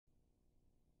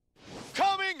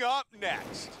Coming up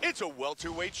next, it's a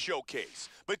welterweight showcase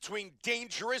between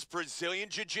dangerous Brazilian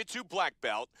Jiu-Jitsu black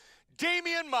belt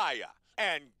Demian Maia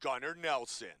and Gunnar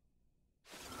Nelson.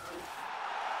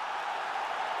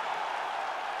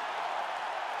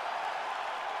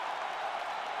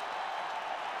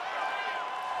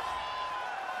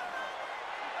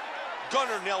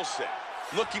 Gunnar Nelson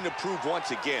looking to prove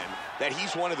once again that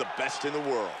he's one of the best in the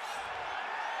world.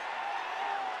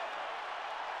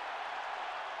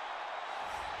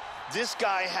 This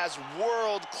guy has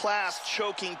world-class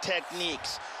choking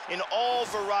techniques in all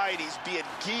varieties, be it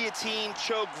guillotine,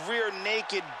 choke, rear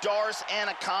naked, Darce,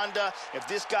 anaconda. If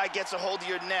this guy gets a hold of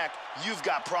your neck, you've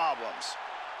got problems.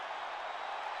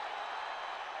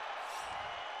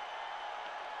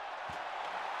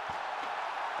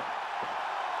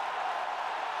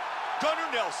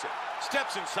 Gunnar Nelson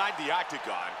steps inside the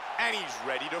octagon, and he's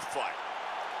ready to fight.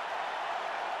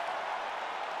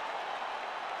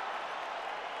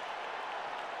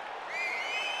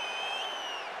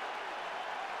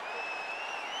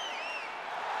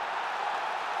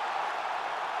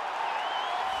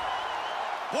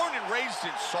 Born and raised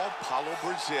in Sao Paulo,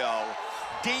 Brazil,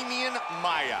 Demian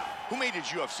Maia, who made his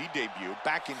UFC debut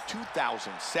back in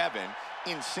 2007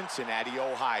 in Cincinnati,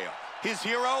 Ohio. His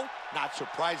hero, not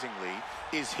surprisingly,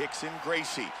 is Rickson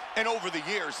Gracie. And over the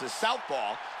years, the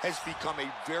southpaw has become a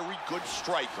very good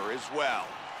striker as well.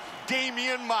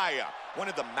 Demian Maia, one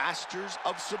of the masters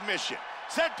of submission,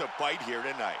 set to fight here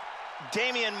tonight.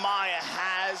 Demian Maia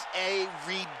has a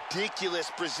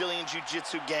ridiculous Brazilian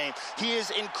Jiu-Jitsu game. He is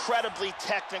incredibly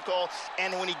technical,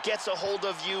 and when he gets a hold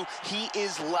of you, he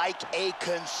is like a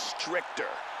constrictor.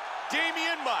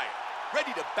 Demian Maia,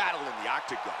 ready to battle in the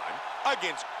octagon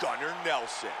against Gunnar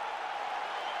Nelson.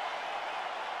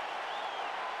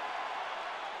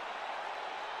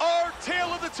 Our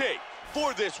tale of the tape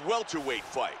for this welterweight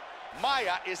fight.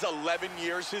 Maia is 11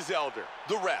 years his elder.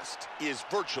 The rest is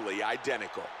virtually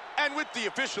identical. And with the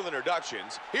official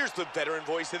introductions, here's the veteran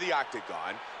voice of the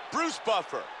octagon, Bruce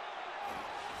Buffer.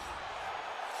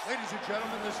 Ladies and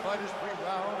gentlemen, this fight is 3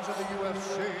 rounds of the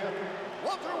UFC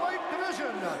welterweight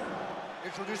division.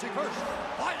 Introducing first,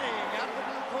 fighting out of the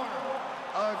blue corner,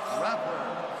 a grappler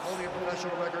holding a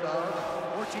professional record of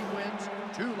 14 wins,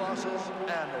 2 losses,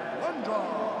 and 1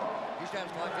 draw. He stands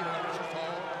 5 feet 11 inches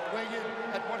tall, weighing in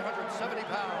at 170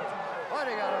 pounds.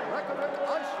 Fighting out of Reykjavik,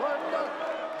 Iceland,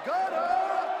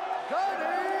 Gunnar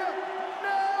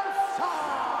Nelson!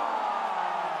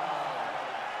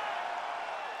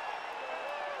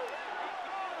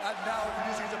 And now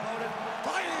introducing his opponent,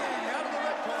 fighting out of the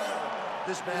red corner.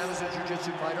 This man is a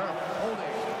jiu-jitsu fighter holding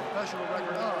a professional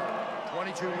record of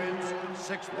 22 wins,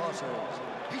 6 losses.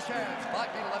 He stands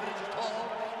 5 feet 11 inches tall,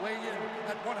 weighing in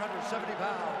at 170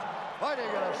 pounds.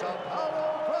 Fighting out of Sao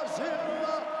Paulo, Brazil,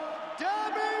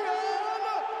 Demian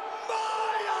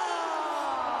Maia!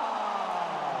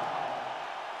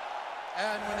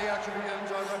 And when the action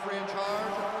begins, our referee in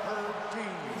charge, Herb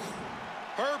Dean.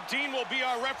 Herb Dean will be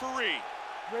our referee.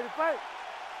 Ready to fight?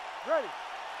 Ready.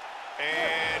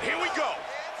 And here we go.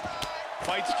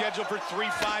 Fight scheduled for 3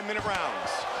 5-minute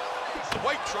rounds.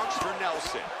 White trunks for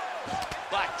Nelson.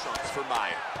 Black trunks for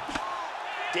Maia.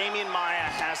 Demian Maia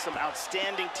has some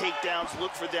outstanding takedowns.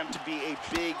 Look for them to be a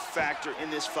big factor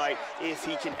in this fight if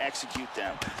he can execute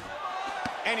them.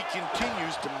 And he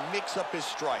continues to mix up his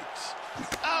strikes.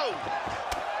 Oh!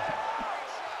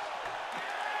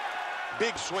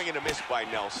 Big swing and a miss by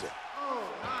Nelson.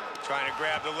 Trying to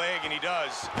grab the leg, and he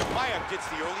does. Maia gets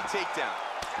the early takedown.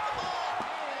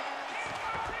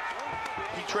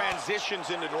 He transitions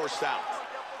into north-south.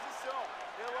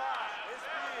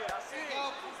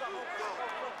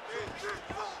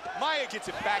 Maia gets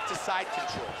it back to side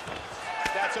control.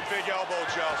 That's a big elbow,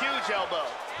 Joe. Huge elbow.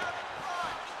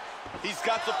 He's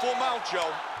got the full mount,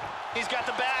 Joe. He's got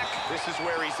the back. This is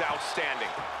where he's outstanding.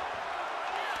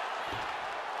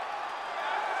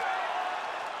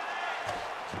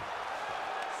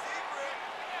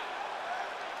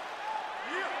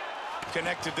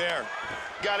 Connected there.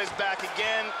 Got his back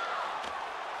again.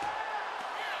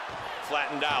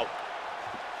 Flattened out.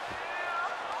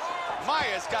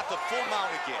 Maia's got the full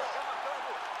mount again.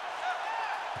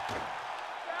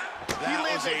 He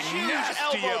lands a huge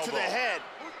elbow to the head.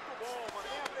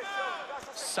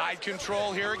 Side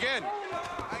control here again.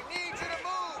 I need you to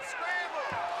move,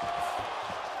 scramble.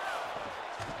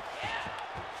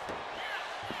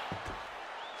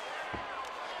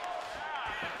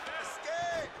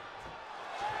 Escape.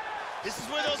 This is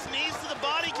where those knees to the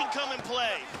body can come and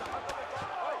play.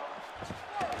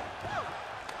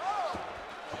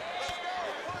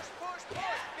 Push,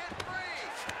 get free.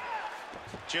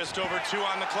 Just over 2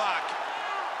 on the clock.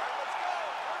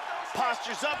 Let's go.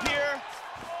 Postures up here.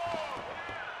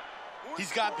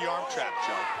 He's got the arm trap,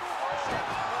 Joe.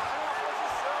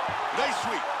 Nice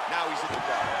sweep. Now he's at the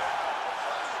guard.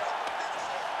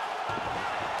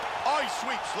 Oh, he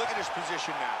sweeps. Look at his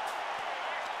position now.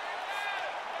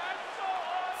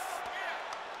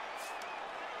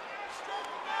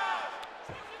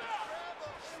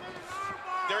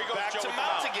 There he goes, Back Joe, to with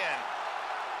mount the mount. again.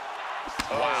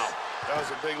 Wow. That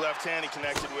was a big left hand he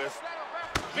connected with.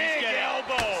 Big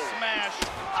elbow. Smash.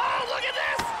 Oh, look at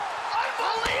this!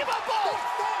 Unbelievable!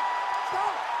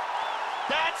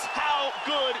 That's how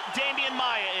good Demian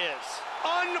Maia is.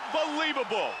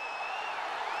 Unbelievable.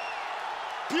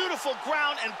 Beautiful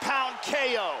ground and pound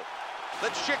KO.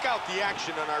 Let's check out the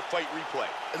action on our fight replay.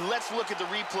 And let's look at the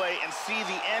replay and see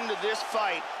the end of this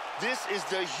fight. This is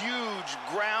the huge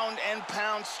ground and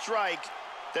pound strike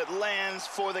that lands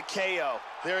for the KO.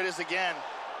 There it is again.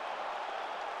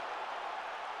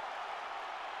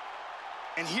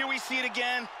 And here we see it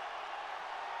again.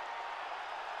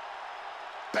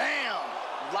 Bam!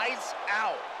 Lights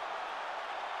out.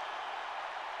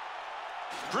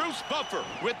 Bruce Buffer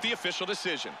with the official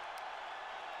decision.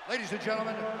 Ladies and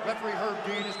gentlemen, referee Herb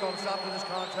Dean has called a stop to this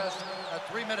contest at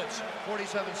 3 minutes,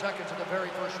 47 seconds of the very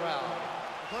first round.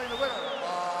 Declaring the winner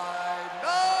by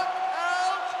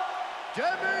knockout,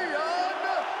 Demian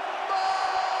Maia!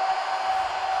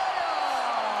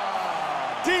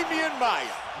 Demian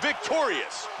Maia,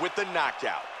 victorious with the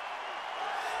knockout.